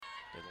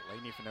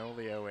Lainey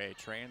Fenoglio, a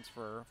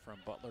transfer from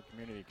Butler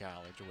Community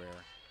College,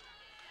 where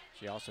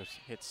she also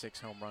hit 6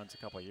 home runs a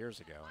couple of years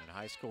ago. And in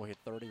high school, hit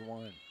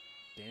 31.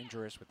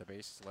 Dangerous with the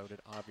bases loaded,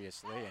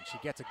 obviously. And she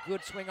gets a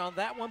good swing on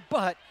that one,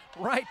 but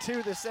right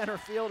to the center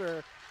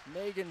fielder,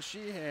 Megan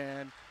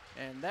Sheehan.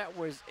 And that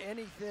was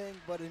anything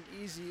but an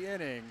easy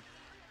inning.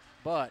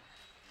 But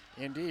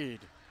indeed,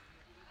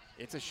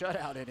 it's a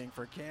shutout inning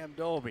for Cam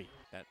Dolby.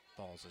 That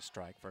ball's a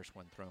strike, first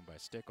one thrown by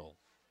Stickle,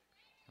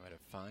 who had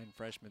a fine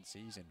freshman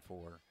season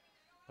for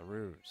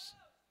LaRuse.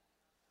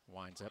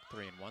 Winds up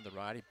 3-1, the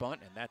righty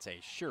bunt, and that's a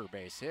sure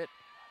base hit.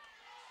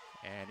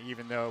 And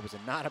even though it was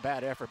not a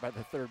bad effort by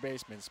the third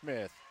baseman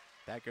Smith,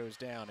 that goes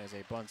down as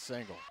a bunt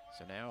single.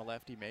 So now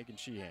lefty Megan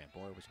Sheehan.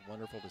 Boy, it was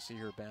wonderful to see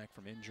her back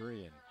from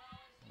injury and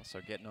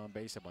also getting on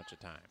base a bunch of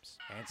times.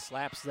 And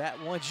slaps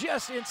that one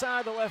just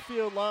inside the left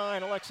field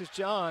line. Alexis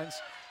Johns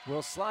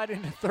will slide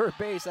into third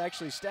base,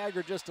 actually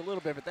staggered just a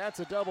little bit, but that's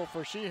a double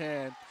for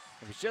Sheehan.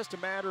 It was just a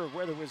matter of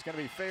whether it was going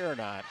to be fair or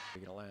not.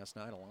 Last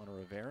night, Alana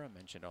Rivera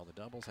mentioned all the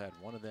doubles, had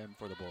one of them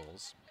for the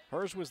Bulls.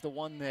 Hers was the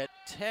one that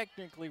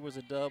technically was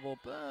a double,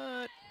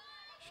 but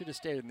should have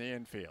stayed in the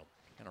infield.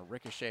 Kind of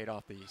ricocheted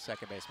off the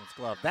second baseman's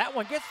glove. That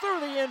one gets through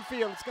the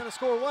infield. It's going to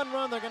score 1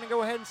 run. They're going to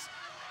go ahead and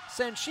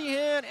send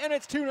Sheehan, and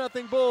it's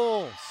 2-0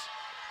 Bulls.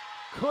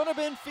 Could have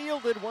been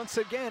fielded once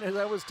again, as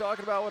I was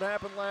talking about what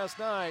happened last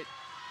night,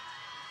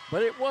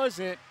 but it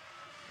wasn't.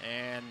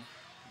 And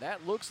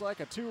that looks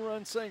like a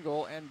 2-run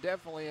single and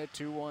definitely a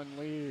 2-1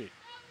 lead.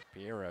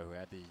 Piero, who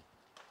had the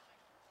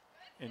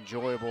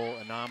enjoyable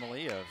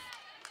anomaly of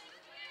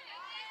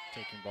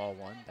taking ball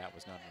 1, that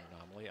was not an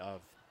anomaly, of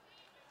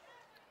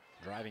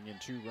driving in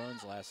 2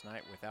 runs last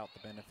night without the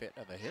benefit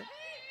of a hit.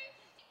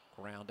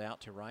 Ground out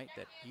to right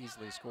that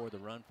easily scored the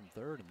run from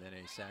third, and then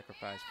a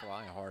sacrifice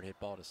fly, a hard hit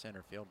ball to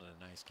center field, and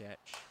a nice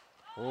catch.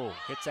 Oh,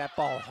 hits that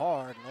ball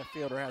hard. Left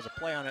fielder has a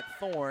play on it,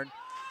 Thorne,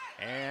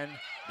 and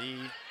the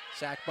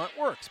sac bunt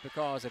works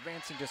because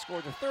advancing to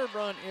score the third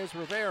run is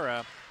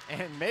Rivera,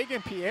 and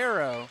Megan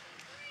Piero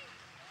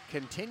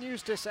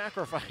continues to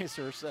sacrifice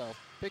herself,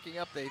 picking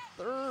up the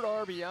 3rd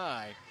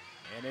RBI,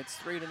 and it's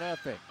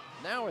 3-0.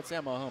 Now it's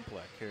Emma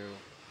Humplick, who,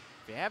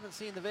 if you haven't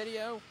seen the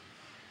video,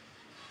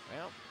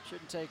 well,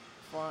 shouldn't take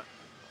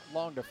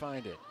long to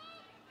find it.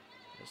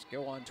 Just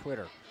go on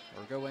Twitter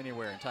or go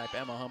anywhere and type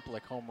Emma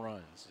Humplick home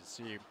runs. You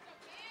see,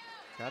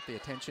 got the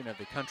attention of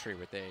the country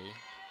with a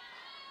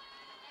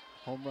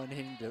home run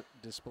hitting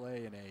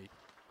display in a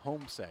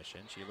home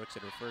session. She looks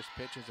at her first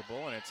pitch as a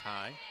bull, and it's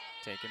high,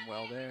 taken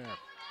well there.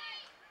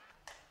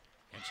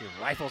 And she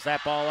rifles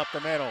that ball up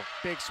the middle.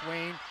 Big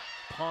swing.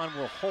 Pond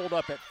will hold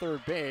up at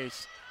third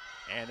base,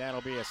 and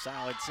that'll be a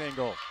solid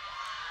single.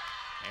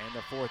 And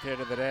the 4th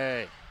hit of the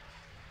day.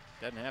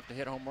 Doesn't have to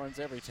hit home runs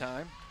every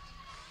time.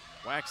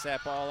 Whacks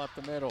that ball up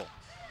the middle.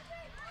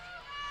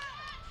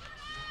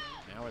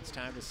 Now it's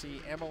time to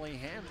see Emily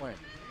Hanlon,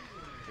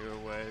 who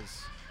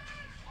was,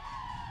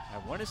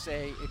 I want to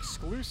say,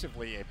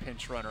 exclusively a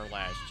pinch runner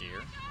last year.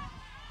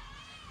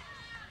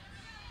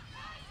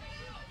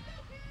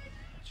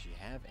 Did she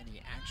have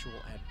any actual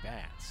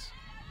at-bats?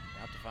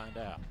 About to find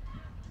out.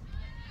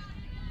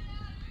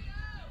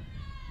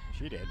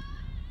 She did.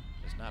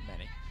 There's not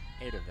many.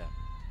 8 of them.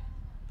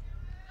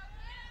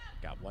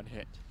 Got 1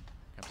 hit.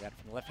 Comes at it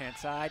from the left-hand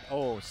side.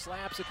 Oh,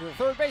 slaps it to the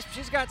third base.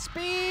 She's got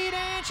speed,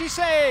 and she's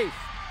safe.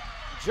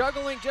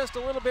 Juggling just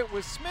a little bit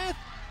with Smith.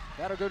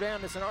 That'll go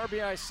down as an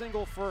RBI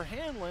single for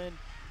Hanlon.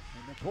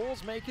 And the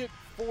Bulls make it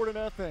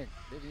 4-0.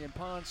 Vivian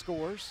Pond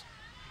scores.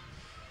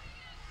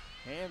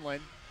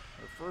 Hanlon,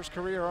 her first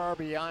career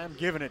RBI, I'm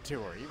giving it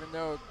to her, even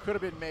though it could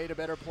have been made a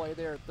better play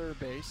there at third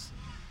base.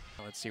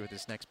 Let's see what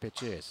this next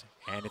pitch is.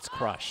 And it's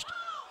crushed.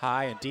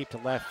 High and deep to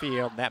left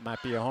field, and that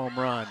might be a home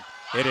run.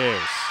 It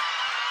is.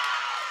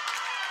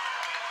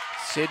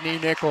 Sydney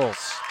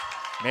Nichols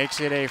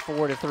makes it a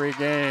 4-3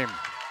 game.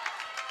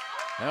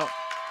 Well,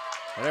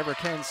 whatever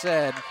Ken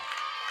said,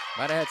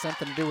 might have had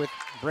something to do with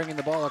bringing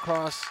the ball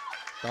across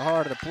the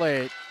heart of the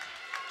plate.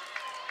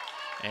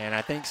 And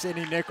I think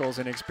Sydney Nichols,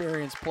 an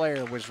experienced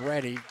player, was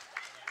ready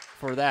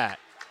for that.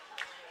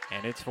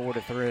 And it's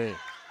 4-3.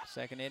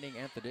 Second inning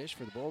at the dish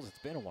for the Bulls. It's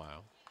been a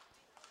while.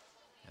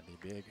 And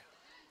the big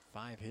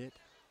 5-hit,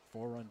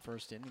 4-run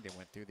first inning. They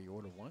went through the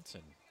order once,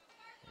 and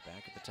we're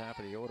back at the top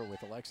of the order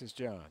with Alexis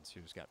Johns,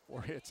 who's got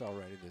 4 hits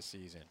already this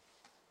season.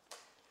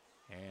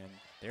 And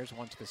there's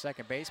one to the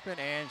second baseman,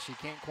 and she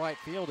can't quite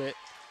field it.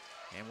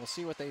 And we'll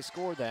see what they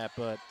scored that,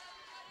 but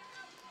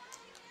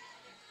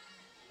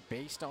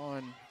based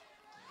on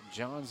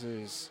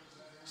Johns'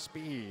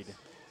 speed,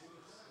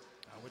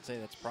 I would say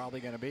that's probably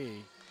going to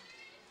be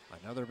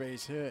another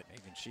base hit.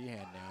 Even Sheehan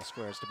now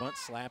squares to bunt,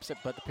 slaps it,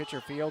 but the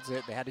pitcher fields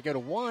it. They had to go to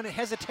 1,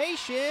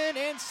 hesitation,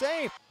 and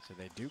safe. So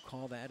they do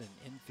call that an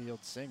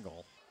infield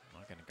single. I'm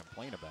not going to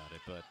complain about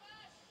it, but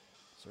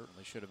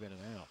certainly should have been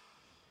an out.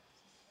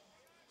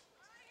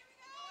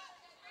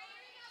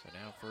 So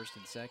now first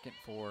and second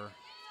for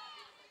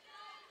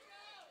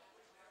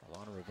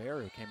Alana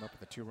Rivera, who came up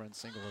with a 2-run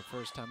single her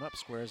first time up,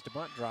 squares to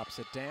bunt, drops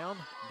it down.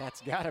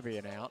 That's got to be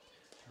an out.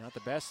 Not the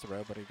best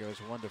throw, but it goes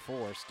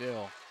 1-4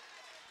 still.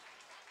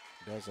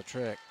 Does the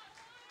trick.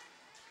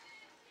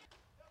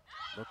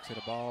 Looks at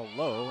a ball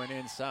low and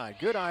inside.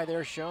 Good eye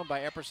there shown by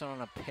Epperson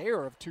on a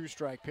pair of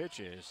 2-strike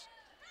pitches.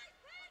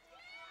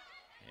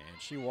 And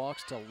she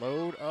walks to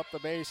load up the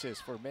bases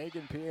for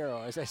Megan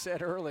Piero. As I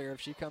said earlier, if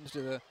she comes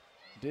to the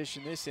dish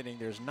in this inning,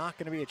 there's not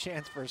going to be a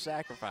chance for a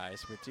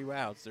sacrifice. With 2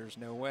 outs, there's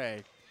no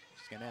way.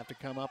 She's going to have to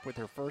come up with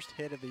her first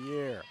hit of the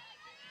year.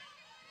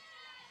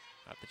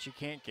 Not that she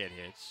can't get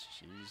hits.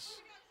 She's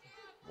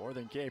more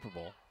than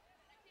capable.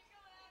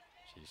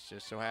 She's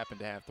just so happened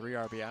to have 3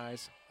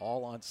 RBIs,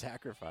 all on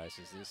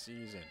sacrifices this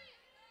season.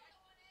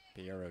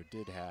 Piero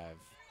did have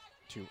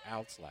 2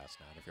 outs last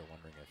night, if you're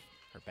wondering if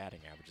her batting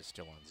average is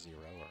still on 0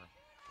 or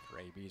if her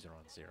ABs are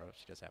on 0.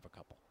 She does have a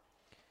couple.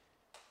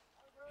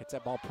 Hits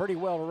that ball pretty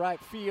well to right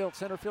field.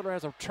 Center fielder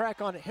has a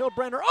track on it.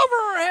 Hillbrenner over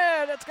her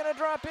head. It's going to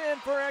drop in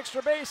for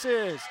extra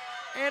bases.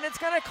 And it's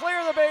going to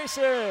clear the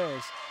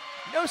bases.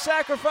 No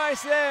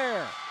sacrifice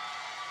there.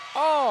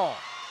 All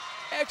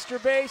extra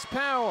base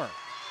power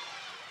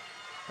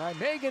by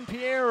Megan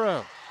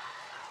Piero.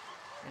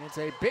 And it's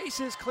a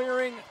bases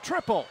clearing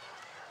triple.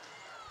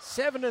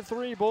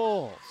 7-3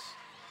 Bulls.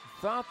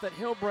 Thought that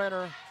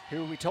Hillbrenner,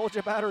 who we told you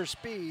about her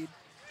speed,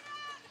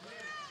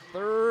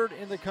 3rd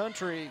in the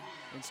country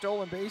in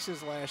stolen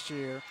bases last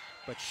year,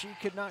 but she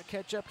could not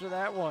catch up to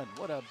that one.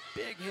 What a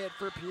big hit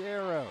for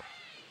Piero.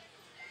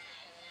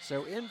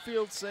 So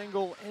infield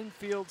single,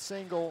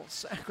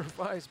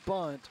 sacrifice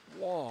bunt,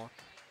 walk.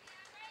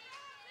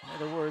 In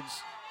other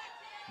words,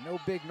 no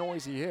big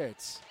noisy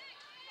hits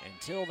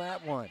until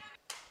that one.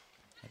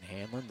 And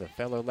Hanlon, the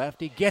fellow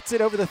lefty, gets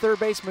it over the third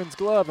baseman's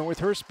glove, and with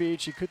her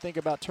speed, she could think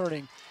about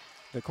turning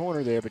the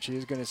corner there, but she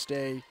is going to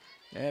stay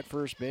at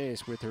first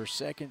base with her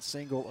 2nd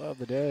single of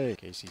the day.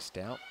 Casey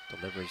Stout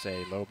delivers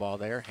a low ball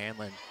there.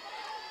 Hanlon,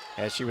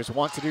 as she was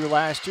wont to do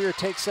last year,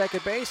 takes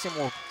second base and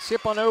will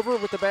skip on over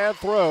with the bad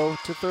throw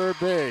to third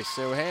base.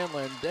 So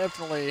Hanlon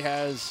definitely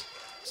has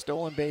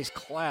stolen base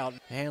clout.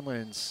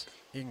 Hanlon's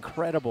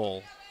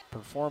incredible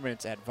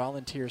performance at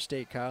Volunteer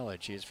State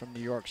College. She is from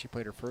New York. She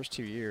played her first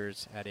 2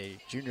 years at a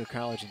junior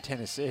college in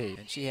Tennessee,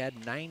 and she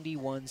had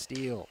 91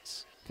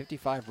 steals.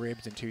 55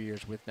 ribs in 2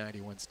 years with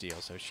 91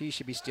 steals. So she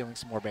should be stealing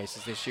some more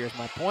bases this year is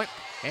my point.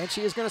 And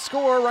she is going to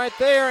score right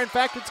there. In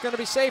fact, it's going to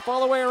be safe all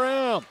the way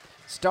around.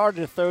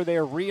 Started to throw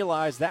there,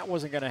 realized that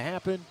wasn't going to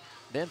happen,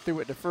 then threw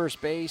it to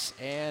first base,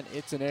 and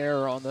it's an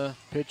error on the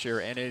pitcher,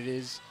 and it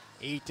is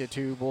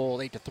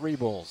 8-3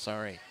 Bulls,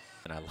 sorry.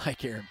 And I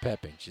like Erin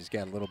Pepping. She's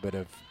got a little bit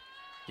of,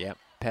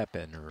 pep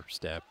in her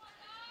step.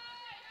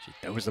 She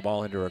throws the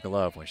ball into her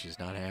glove when she's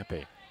not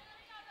happy.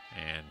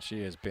 And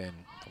she has been,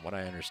 from what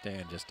I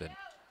understand, just an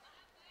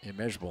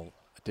immeasurable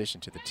addition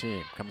to the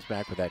team. Comes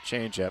back with that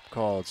changeup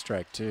called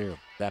strike 2.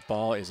 That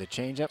ball is a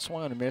changeup,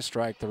 swung and a miss,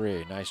 strike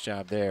 3. Nice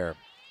job there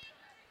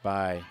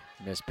by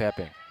Miss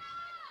Pepping.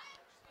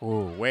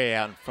 Ooh, way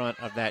out in front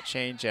of that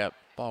changeup.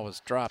 Ball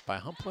was dropped by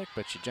Humplick,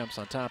 but she jumps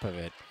on top of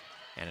it.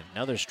 And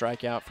another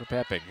strikeout for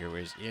Pepping, who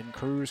is in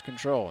cruise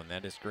control, and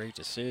that is great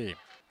to see.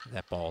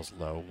 That ball's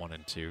low,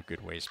 1-2.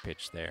 Good waste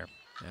pitch there.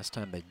 Last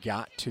time they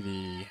got to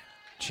the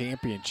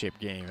championship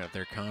game of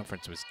their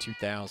conference was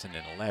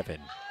 2011.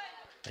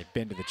 They've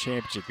been to the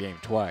championship game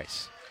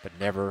twice, but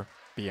never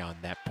beyond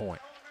that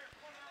point.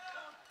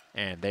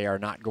 And they are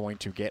not going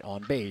to get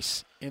on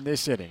base in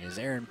this inning as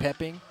Erin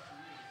Pepping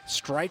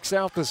strikes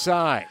out the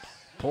side,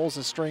 pulls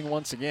the string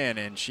once again,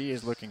 and she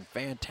is looking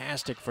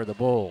fantastic for the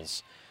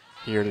Bulls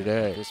here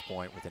today. At this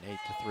point, with an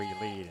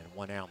 8-3 lead and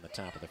 1 out in the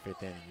top of the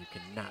 5th inning, you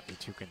cannot be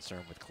too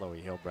concerned with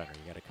Chloe Hillbrenner.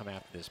 You got to come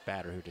after this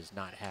batter who does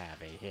not have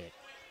a hit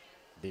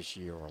this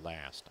year or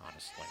last,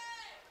 honestly.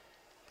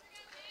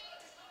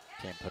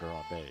 Can't put her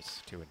on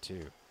base.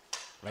 2-2.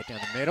 Right down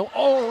the middle.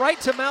 Oh, right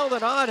to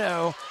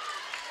Maldonado.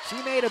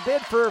 She made a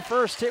bid for her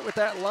first hit with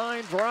that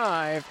line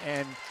drive,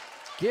 and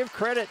give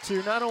credit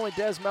to not only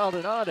Des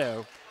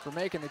Maldonado for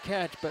making the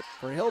catch, but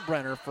for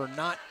Hillbrenner for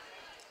not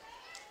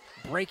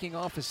breaking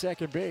off his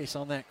second base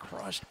on that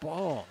crushed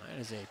ball. That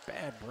is a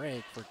bad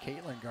break for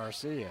Caitlin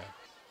Garcia.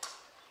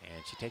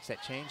 And she takes that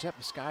changeup,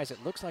 skies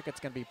it. Looks like it's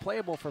going to be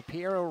playable for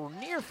Piero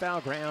near foul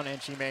ground,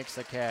 and she makes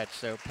the catch.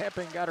 So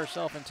Pepping got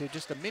herself into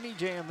just a mini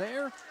jam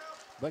there,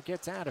 but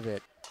gets out of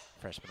it.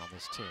 Freshman on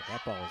this team.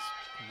 That ball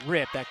is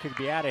ripped. That could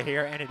be out of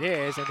here, and it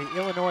is. And the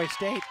Illinois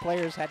State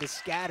players had to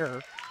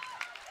scatter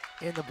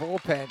in the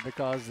bullpen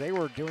because they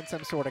were doing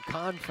some sort of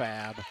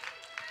confab.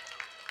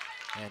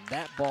 And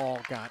that ball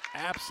got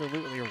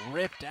absolutely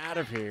ripped out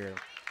of here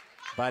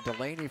by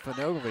Delaney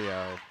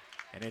Finoglio,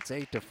 and it's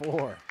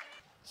 8-4.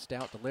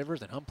 Stout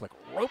delivers, and Humplick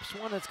ropes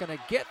one that's going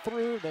to get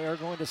through. They are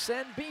going to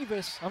send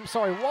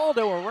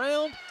Waldo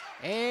around,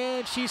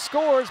 and she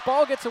scores.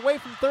 Ball gets away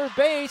from third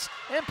base,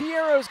 and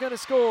Piero's going to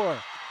score.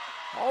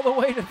 All the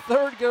way to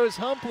third goes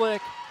Humplick.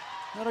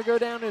 That'll go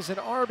down as an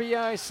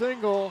RBI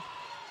single.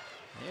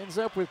 Ends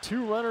up with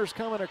 2 runners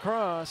coming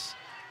across,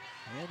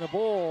 and the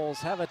Bulls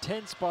have a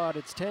 10 spot.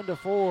 It's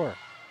 10-4.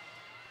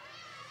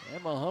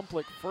 Emma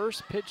Humplick,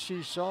 first pitch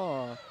she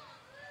saw,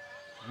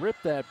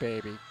 ripped that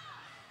baby.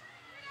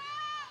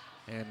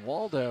 And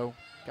Waldo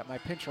got my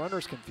pinch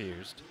runners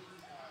confused.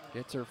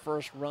 Gets her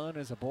first run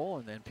as a bull,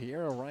 and then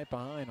Piero right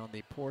behind on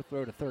the poor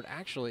throw to third.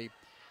 Actually,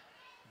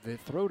 the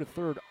throw to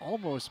third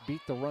almost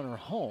beat the runner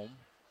home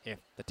if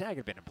the tag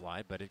had been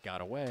applied, but it got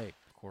away.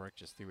 Corrick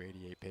just threw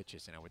 88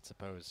 pitches, and I would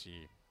suppose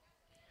she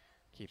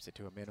keeps it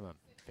to a minimum.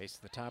 Faces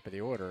the top of the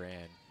order,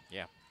 and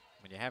yeah,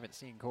 when you haven't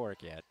seen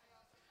Corrick yet,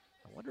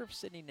 I wonder if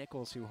Sydney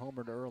Nichols, who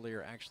homered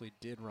earlier, actually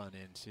did run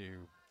into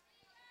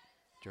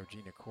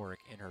Georgina Corrick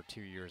in her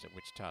 2 years at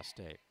Wichita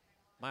State.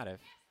 Might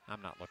have.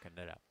 I'm not looking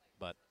it up.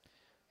 But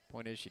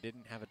point is, she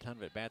didn't have a ton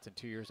of at-bats in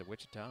 2 years at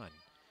Wichita and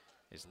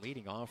is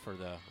leading off for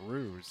the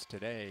Roos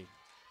today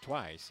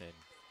twice and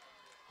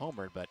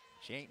homered, but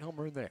she ain't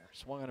homered there.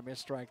 Swung on a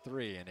missed strike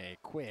three and a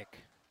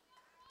quick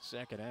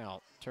second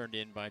out turned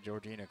in by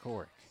Georgina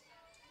Corrick.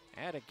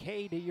 Add a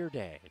K to your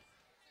day.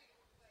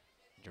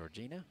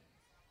 Georgina?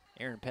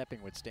 Aaron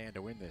Pepping would stand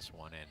to win this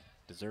one, and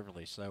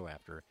deservedly so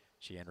after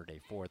she entered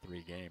a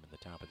 4-3 game in the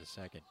top of the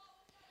second.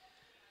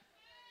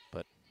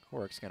 But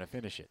Corrick's going to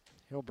finish it.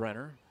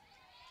 Hillbrenner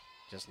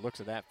just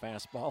looks at that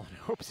fastball and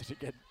hopes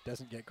that it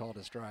doesn't get called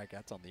a strike.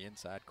 That's on the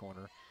inside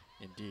corner.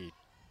 Indeed,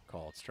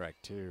 called strike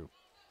two.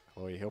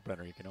 Chloe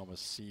Hillbrenner, you can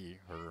almost see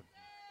her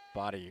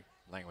body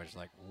language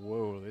like,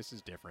 whoa, this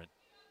is different.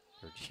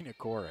 Georgina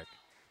Corrick,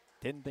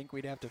 didn't think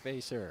we'd have to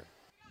face her.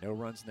 No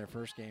runs in their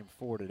first game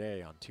for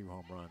today on 2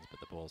 home runs, but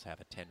the Bulls have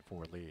a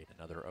 10-4 lead.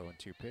 Another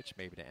 0-2 pitch,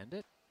 maybe to end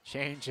it.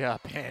 Change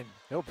up, and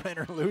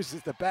Hillbrenner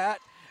loses the bat,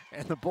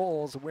 and the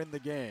Bulls win the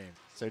game.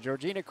 So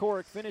Georgina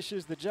Corrick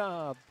finishes the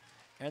job,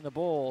 and the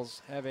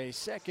Bulls have a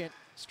second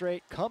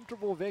straight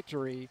comfortable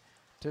victory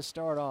to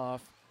start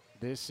off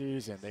this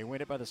season. They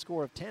win it by the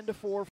score of 10-4.